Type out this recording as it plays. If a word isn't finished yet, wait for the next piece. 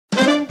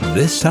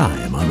This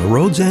time on the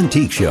Rhodes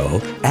Antique Show,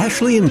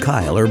 Ashley and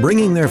Kyle are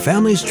bringing their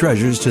family's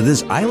treasures to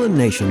this island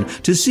nation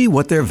to see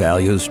what their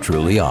values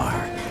truly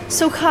are.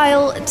 So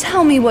Kyle,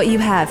 tell me what you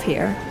have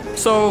here.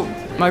 So,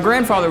 my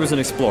grandfather was an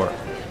explorer.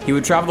 He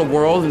would travel the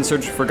world in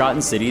search of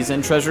forgotten cities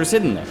and treasures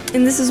hidden there.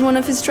 And this is one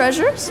of his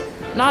treasures?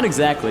 Not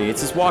exactly,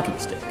 it's his walking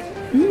stick.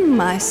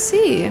 I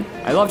see.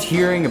 I loved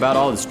hearing about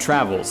all his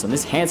travels, and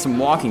this handsome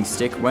walking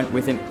stick went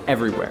with him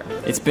everywhere.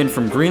 It's been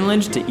from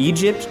Greenland to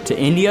Egypt to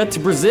India to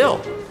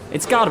Brazil.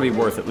 It's gotta be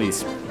worth at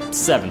least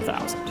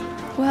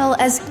 $7,000. Well,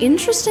 as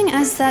interesting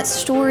as that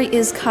story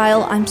is,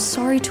 Kyle, I'm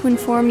sorry to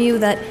inform you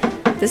that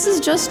this is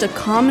just a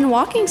common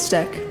walking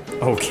stick.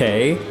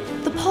 Okay.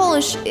 The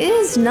polish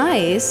is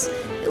nice.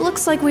 It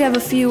looks like we have a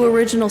few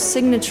original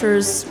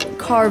signatures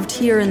carved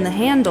here in the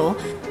handle.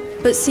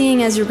 But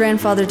seeing as your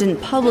grandfather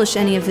didn't publish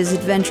any of his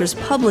adventures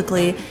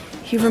publicly,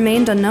 he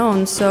remained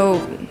unknown, so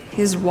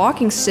his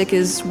walking stick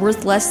is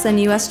worth less than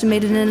you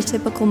estimated in a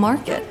typical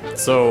market.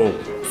 So,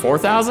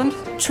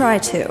 $4,000? Try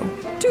to.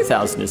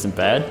 $2,000 isn't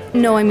bad.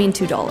 No, I mean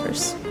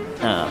 $2.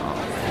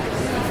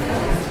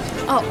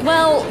 Oh,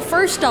 well,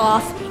 first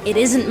off, it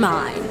isn't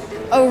mine.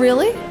 Oh,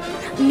 really?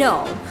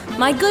 No,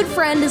 my good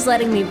friend is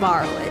letting me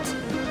borrow it.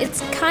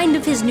 It's kind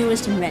of his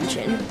newest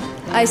invention.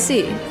 I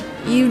see.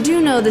 You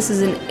do know this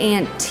is an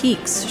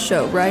antiques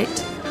show, right?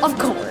 Of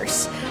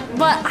course.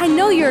 But I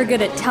know you're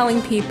good at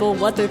telling people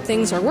what their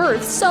things are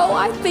worth, so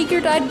I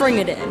figured I'd bring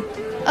it in.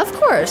 Of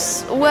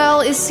course. Well,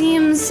 it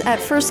seems at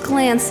first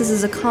glance this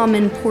is a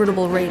common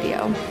portable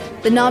radio.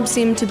 The knobs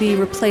seem to be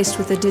replaced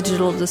with a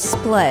digital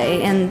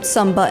display and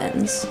some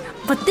buttons.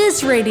 But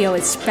this radio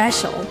is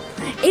special.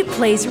 It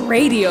plays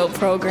radio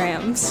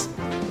programs.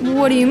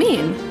 What do you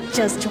mean?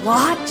 Just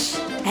watch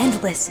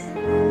and listen.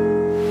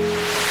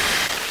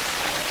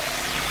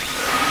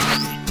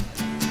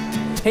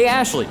 Hey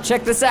Ashley,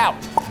 check this out.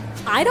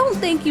 I don't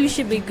think you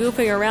should be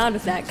goofing around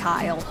with that,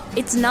 Kyle.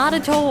 It's not a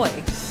toy.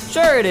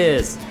 Sure it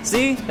is.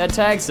 See, that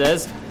tag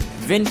says,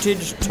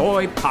 Vintage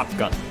Toy Pop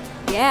Gun.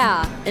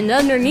 Yeah, and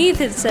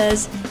underneath it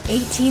says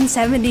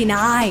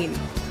 1879.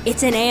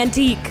 It's an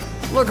antique.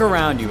 Look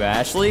around you,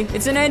 Ashley.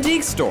 It's an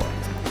antique store.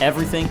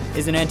 Everything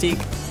is an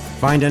antique.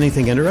 Find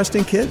anything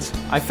interesting, kids?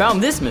 I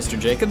found this, Mr.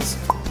 Jacobs.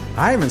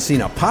 I haven't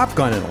seen a pop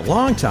gun in a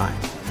long time.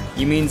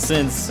 You mean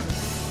since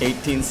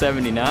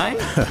 1879?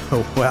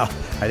 Well,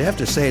 I'd have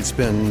to say it's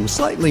been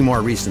slightly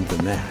more recent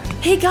than that.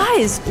 Hey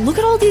guys, look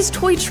at all these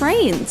toy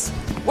trains.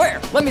 Where?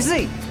 Let me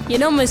see. You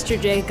know, Mr.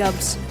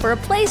 Jacobs, for a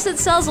place that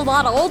sells a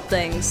lot of old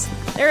things,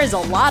 there is a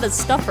lot of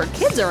stuff for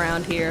kids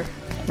around here.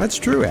 That's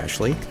true,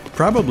 Ashley.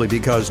 Probably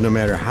because no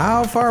matter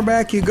how far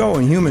back you go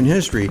in human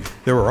history,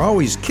 there were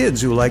always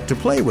kids who liked to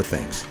play with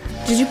things.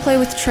 Did you play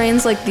with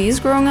trains like these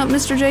growing up,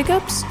 Mr.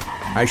 Jacobs?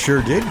 I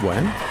sure did,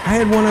 Gwen. I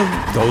had one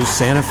of those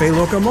Santa Fe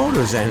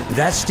locomotives and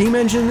that steam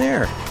engine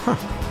there.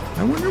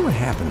 I wonder what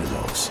happened to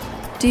those.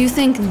 Do you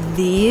think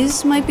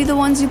these might be the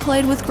ones you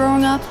played with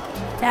growing up?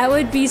 That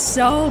would be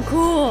so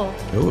cool.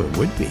 Oh, it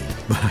would be,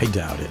 but I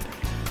doubt it.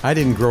 I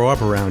didn't grow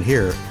up around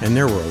here, and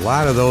there were a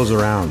lot of those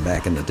around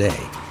back in the day.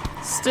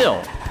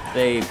 Still,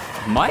 they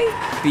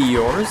might be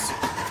yours.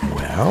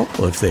 Well,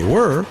 if they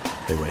were,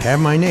 they would have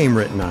my name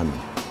written on them.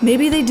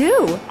 Maybe they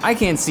do. I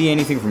can't see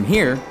anything from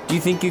here. Do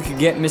you think you could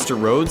get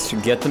Mr. Rhodes to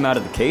get them out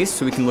of the case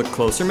so we can look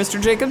closer, Mr.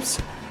 Jacobs?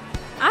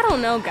 I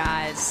don't know,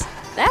 guys.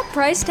 That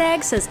price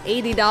tag says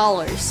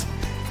 $80.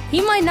 He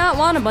might not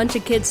want a bunch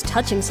of kids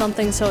touching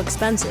something so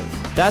expensive.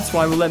 That's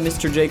why we'll let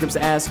Mr. Jacobs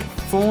ask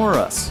for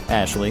us,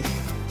 Ashley.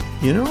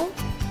 You know,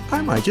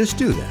 I might just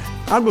do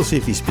that. I'll go see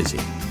if he's busy.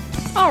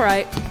 All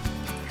right.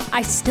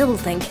 I still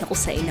think he'll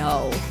say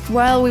no.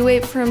 While we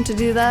wait for him to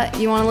do that,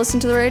 you want to listen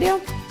to the radio?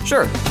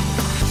 Sure.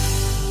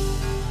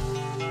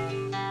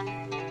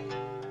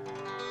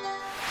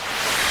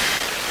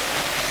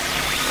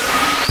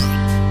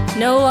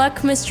 No luck,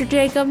 Mr.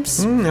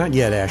 Jacobs? Not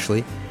yet,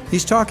 Ashley.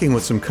 He's talking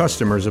with some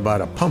customers about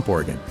a pump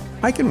organ.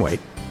 I can wait.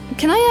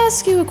 Can I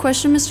ask you a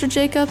question, Mr.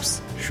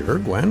 Jacobs? Sure,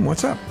 Gwen,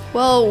 what's up?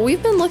 Well,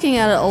 we've been looking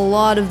at a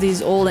lot of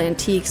these old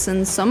antiques,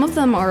 and some of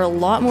them are a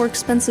lot more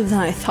expensive than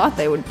I thought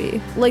they would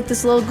be. Like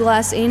this little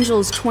glass angel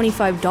is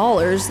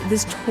 $25.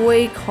 This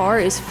toy car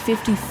is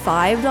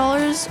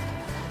 $55.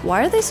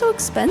 Why are they so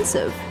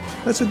expensive?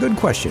 That's a good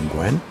question,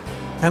 Gwen.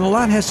 And a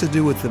lot has to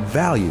do with the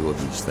value of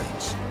these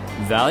things.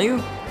 Value?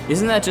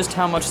 Isn't that just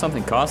how much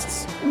something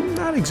costs?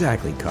 Not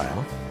exactly,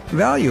 Kyle.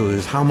 Value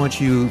is how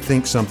much you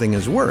think something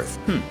is worth.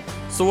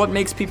 So what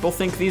makes people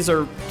think these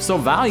are so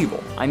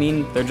valuable? I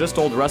mean, they're just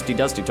old rusty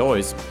dusty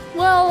toys.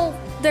 Well,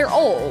 they're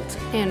old.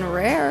 And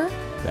rare.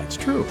 That's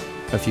true.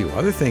 A few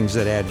other things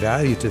that add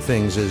value to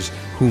things is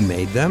who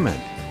made them and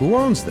who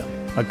owns them.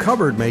 A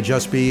cupboard may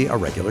just be a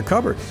regular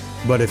cupboard.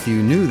 But if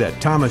you knew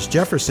that Thomas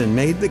Jefferson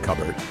made the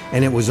cupboard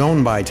and it was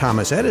owned by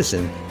Thomas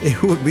Edison,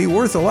 it would be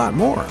worth a lot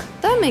more.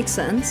 That makes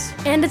sense.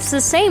 And it's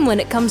the same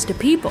when it comes to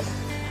people.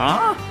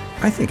 Huh?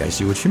 I think I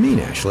see what you mean,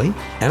 Ashley.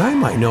 And I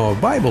might know a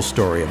Bible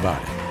story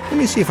about it. Let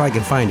me see if I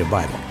can find a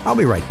Bible. I'll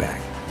be right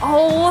back.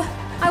 Oh,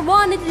 I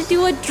wanted to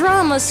do a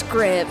drama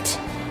script.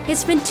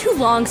 It's been too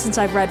long since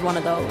I've read one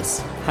of those.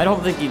 I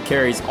don't think he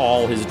carries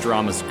all his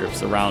drama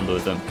scripts around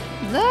with him.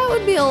 That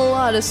would be a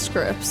lot of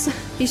scripts.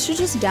 He should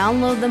just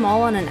download them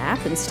all on an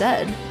app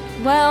instead.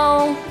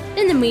 Well,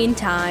 in the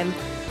meantime,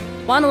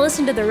 want to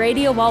listen to the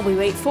radio while we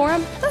wait for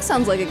him? That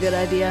sounds like a good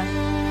idea.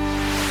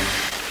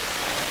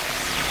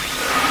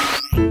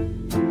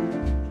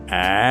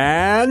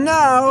 And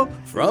now,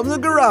 from the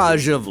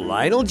garage of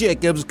Lionel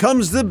Jacobs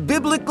comes the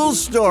biblical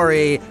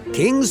story,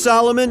 King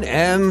Solomon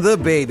and the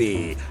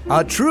Baby,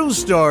 a true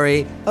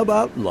story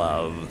about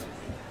love.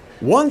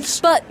 Once...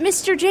 But,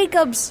 Mr.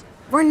 Jacobs,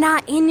 we're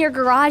not in your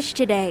garage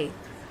today.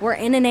 We're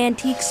in an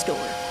antique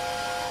store.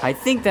 I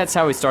think that's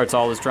how he starts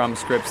all his drama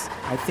scripts.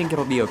 I think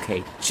it'll be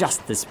okay,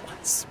 just this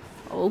once.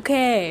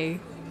 Okay.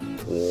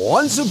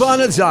 Once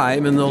upon a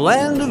time in the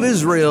land of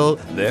Israel,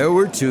 there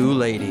were two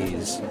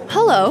ladies.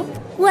 Hello.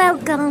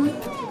 Welcome.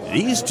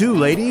 These two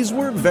ladies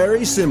were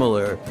very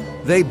similar.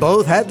 They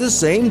both had the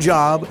same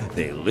job,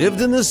 they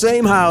lived in the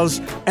same house,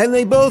 and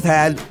they both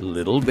had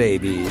little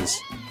babies.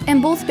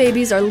 And both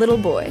babies are little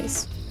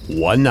boys.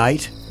 One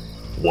night,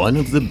 one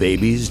of the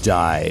babies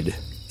died.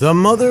 The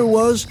mother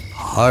was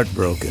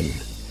heartbroken.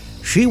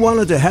 She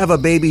wanted to have a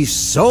baby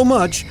so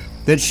much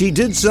that she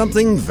did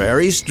something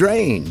very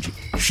strange.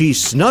 She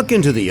snuck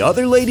into the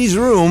other lady's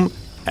room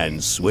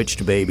and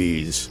switched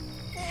babies.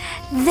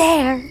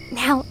 There,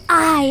 now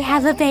I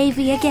have a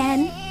baby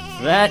again.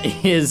 That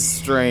is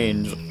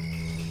strange.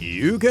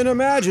 You can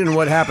imagine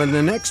what happened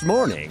the next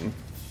morning.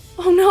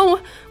 Oh no,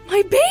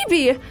 my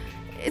baby!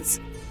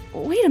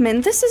 Wait a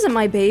minute, this isn't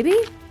my baby.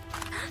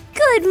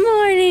 Good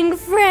morning,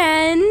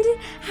 friend.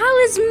 How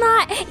is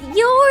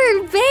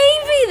your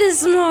baby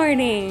this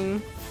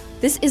morning?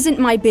 This isn't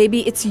my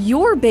baby, it's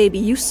your baby.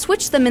 You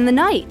switched them in the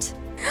night.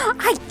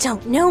 I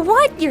don't know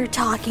what you're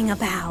talking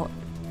about.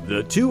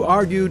 The two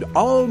argued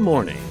all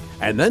morning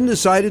and then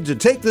decided to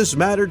take this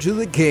matter to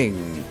the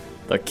king.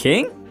 The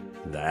king?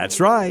 That's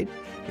right.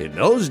 In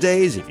those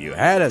days, if you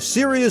had a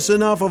serious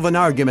enough of an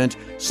argument,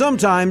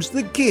 sometimes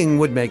the king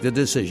would make the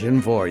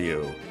decision for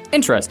you.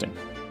 Interesting.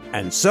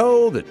 And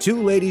so the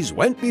two ladies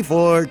went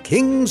before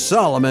King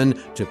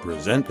Solomon to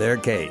present their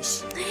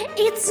case.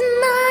 It's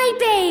my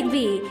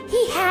baby.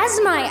 He has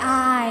my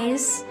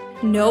eyes.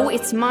 No,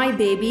 it's my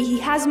baby. He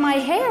has my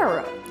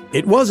hair.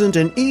 It wasn't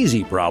an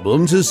easy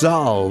problem to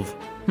solve.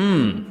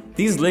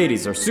 These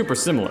ladies are super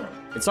similar.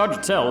 It's hard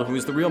to tell who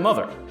is the real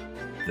mother.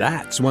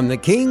 That's when the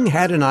king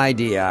had an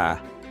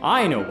idea.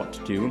 I know what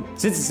to do.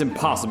 Since it's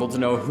impossible to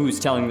know who's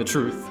telling the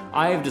truth,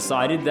 I have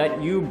decided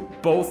that you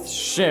both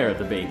share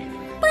the baby.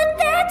 But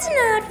that's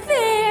not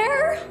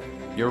fair.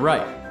 You're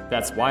right.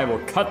 That's why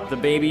we'll cut the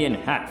baby in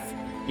half.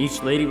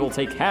 Each lady will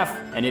take half,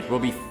 and it will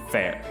be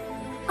fair.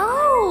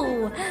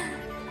 Oh,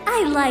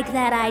 I like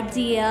that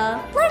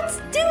idea. Let's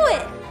do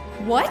it.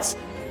 What?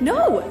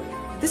 No!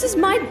 This is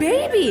my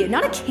baby,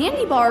 not a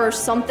candy bar or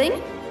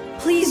something.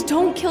 Please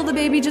don't kill the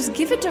baby, just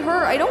give it to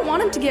her. I don't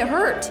want him to get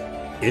hurt.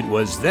 It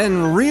was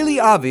then really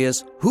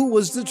obvious who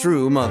was the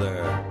true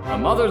mother. A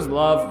mother's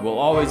love will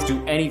always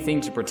do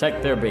anything to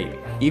protect their baby,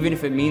 even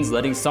if it means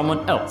letting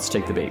someone else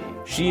take the baby.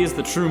 She is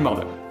the true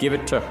mother. Give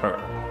it to her.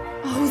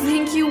 Oh,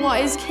 thank you,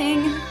 wise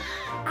king.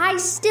 I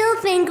still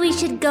think we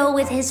should go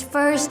with his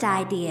first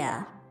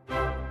idea.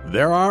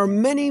 There are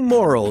many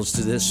morals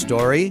to this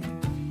story,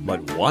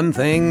 but one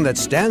thing that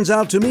stands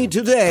out to me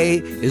today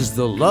is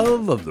the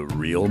love of the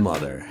real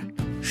mother.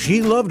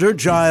 She loved her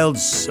child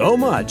so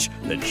much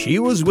that she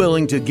was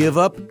willing to give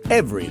up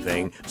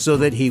everything so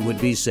that he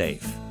would be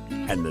safe.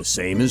 And the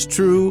same is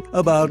true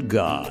about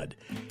God.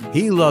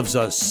 He loves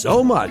us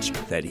so much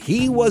that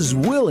he was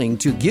willing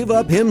to give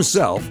up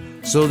himself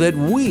so that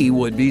we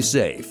would be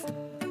safe.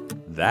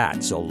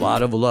 That's a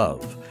lot of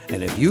love.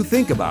 And if you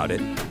think about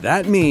it,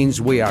 that means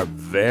we are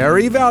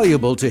very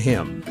valuable to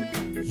him.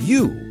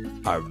 You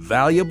are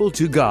valuable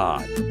to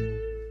God.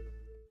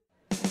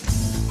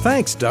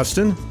 Thanks,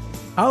 Dustin.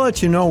 I'll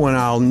let you know when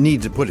I'll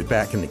need to put it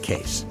back in the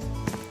case.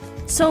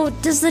 So,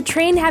 does the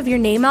train have your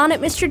name on it,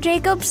 Mr.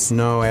 Jacobs?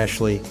 No,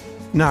 Ashley.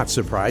 Not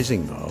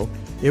surprising, though.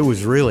 It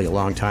was really a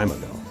long time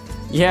ago.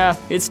 Yeah,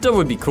 it still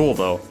would be cool,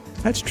 though.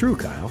 That's true,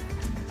 Kyle.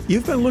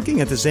 You've been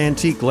looking at this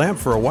antique lamp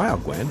for a while,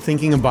 Gwen.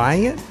 Thinking of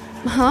buying it?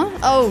 Huh?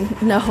 Oh,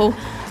 no.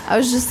 I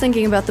was just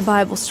thinking about the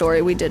Bible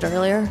story we did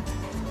earlier.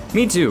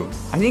 Me too.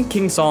 I think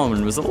King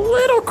Solomon was a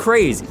little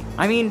crazy.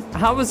 I mean,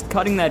 how was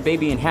cutting that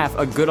baby in half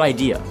a good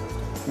idea?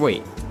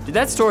 Wait, did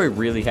that story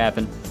really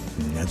happen?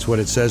 That's what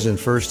it says in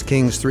 1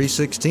 Kings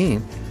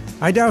 3:16.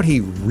 I doubt he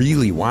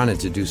really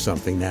wanted to do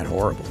something that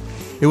horrible.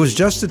 It was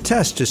just a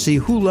test to see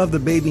who loved the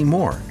baby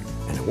more,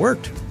 and it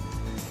worked.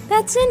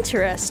 That's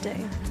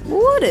interesting.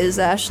 What is,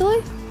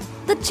 Ashley?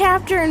 The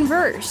chapter and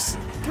verse,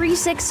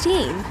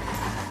 3:16.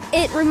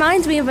 It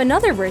reminds me of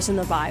another verse in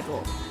the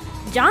Bible,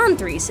 John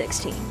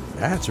 3:16.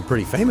 That's a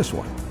pretty famous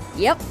one.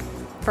 Yep.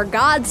 For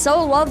God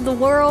so loved the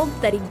world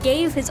that he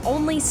gave his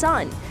only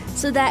son,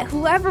 so that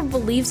whoever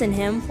believes in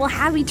him will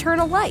have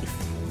eternal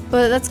life.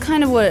 But that's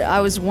kind of what I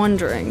was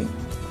wondering.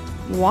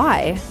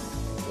 Why?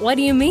 What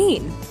do you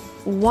mean?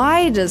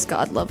 Why does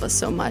God love us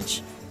so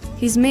much?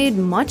 He's made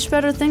much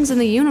better things in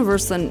the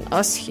universe than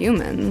us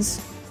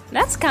humans.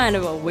 That's kind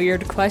of a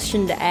weird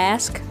question to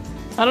ask.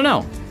 I don't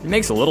know. It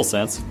makes a little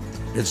sense.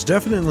 It's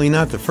definitely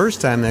not the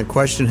first time that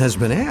question has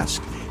been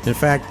asked. In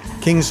fact,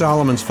 King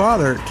Solomon's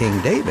father,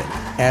 King David,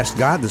 asked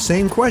God the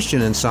same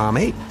question in Psalm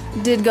 8.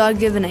 Did God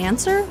give an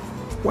answer?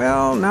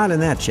 Well, not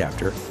in that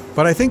chapter,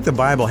 but I think the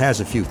Bible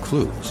has a few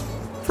clues.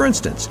 For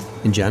instance,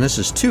 in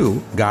Genesis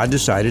 2, God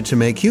decided to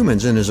make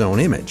humans in his own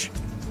image.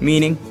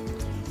 Meaning?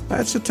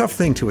 That's a tough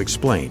thing to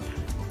explain,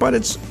 but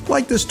it's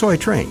like this toy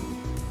train.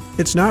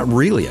 It's not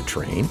really a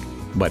train,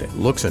 but it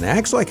looks and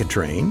acts like a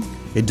train.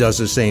 It does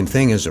the same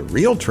thing as a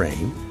real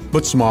train,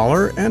 but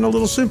smaller and a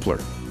little simpler.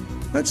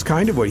 That's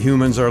kind of what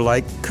humans are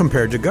like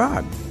compared to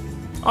God.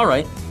 All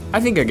right. I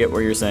think I get what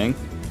you're saying.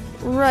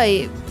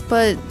 Right,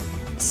 but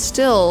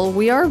still,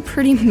 we are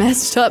pretty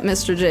messed up,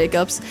 Mr.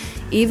 Jacobs.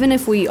 Even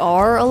if we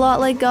are a lot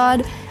like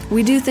God,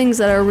 we do things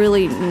that are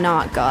really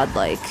not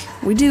godlike.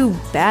 We do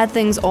bad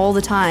things all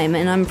the time,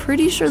 and I'm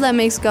pretty sure that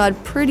makes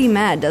God pretty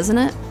mad, doesn't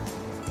it?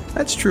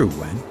 That's true,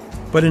 Gwen.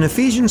 But in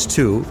Ephesians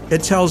 2,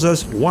 it tells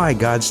us why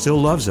God still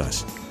loves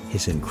us.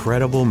 His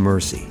incredible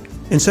mercy.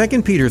 In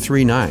 2 Peter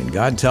 3:9,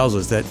 God tells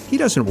us that he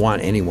doesn't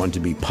want anyone to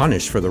be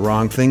punished for the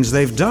wrong things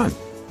they've done.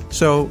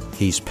 So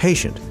he's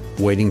patient,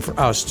 waiting for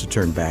us to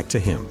turn back to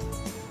him.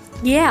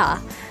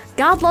 Yeah,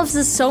 God loves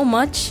us so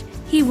much,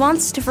 he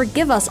wants to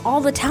forgive us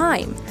all the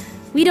time.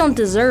 We don't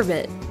deserve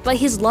it, but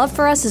his love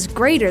for us is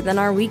greater than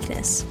our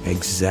weakness.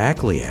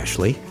 Exactly,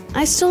 Ashley.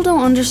 I still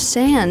don't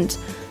understand.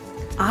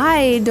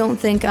 I don't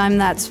think I'm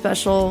that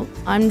special.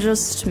 I'm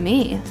just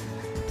me.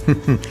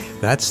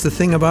 That's the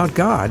thing about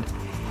God.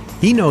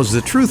 He knows the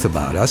truth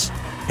about us,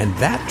 and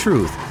that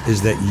truth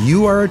is that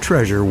you are a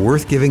treasure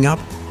worth giving up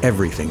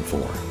everything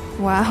for.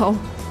 Wow.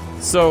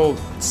 So,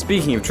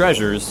 speaking of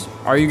treasures,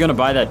 are you going to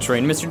buy that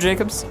train, Mr.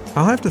 Jacobs?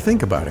 I'll have to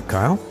think about it,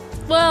 Kyle.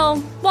 Well,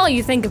 while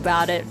you think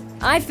about it,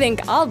 I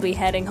think I'll be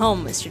heading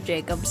home, Mr.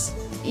 Jacobs.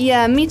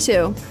 Yeah, me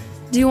too.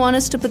 Do you want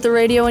us to put the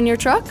radio in your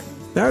truck?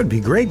 That would be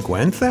great,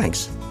 Gwen.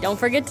 Thanks. Don't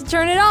forget to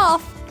turn it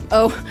off.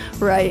 Oh,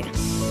 right.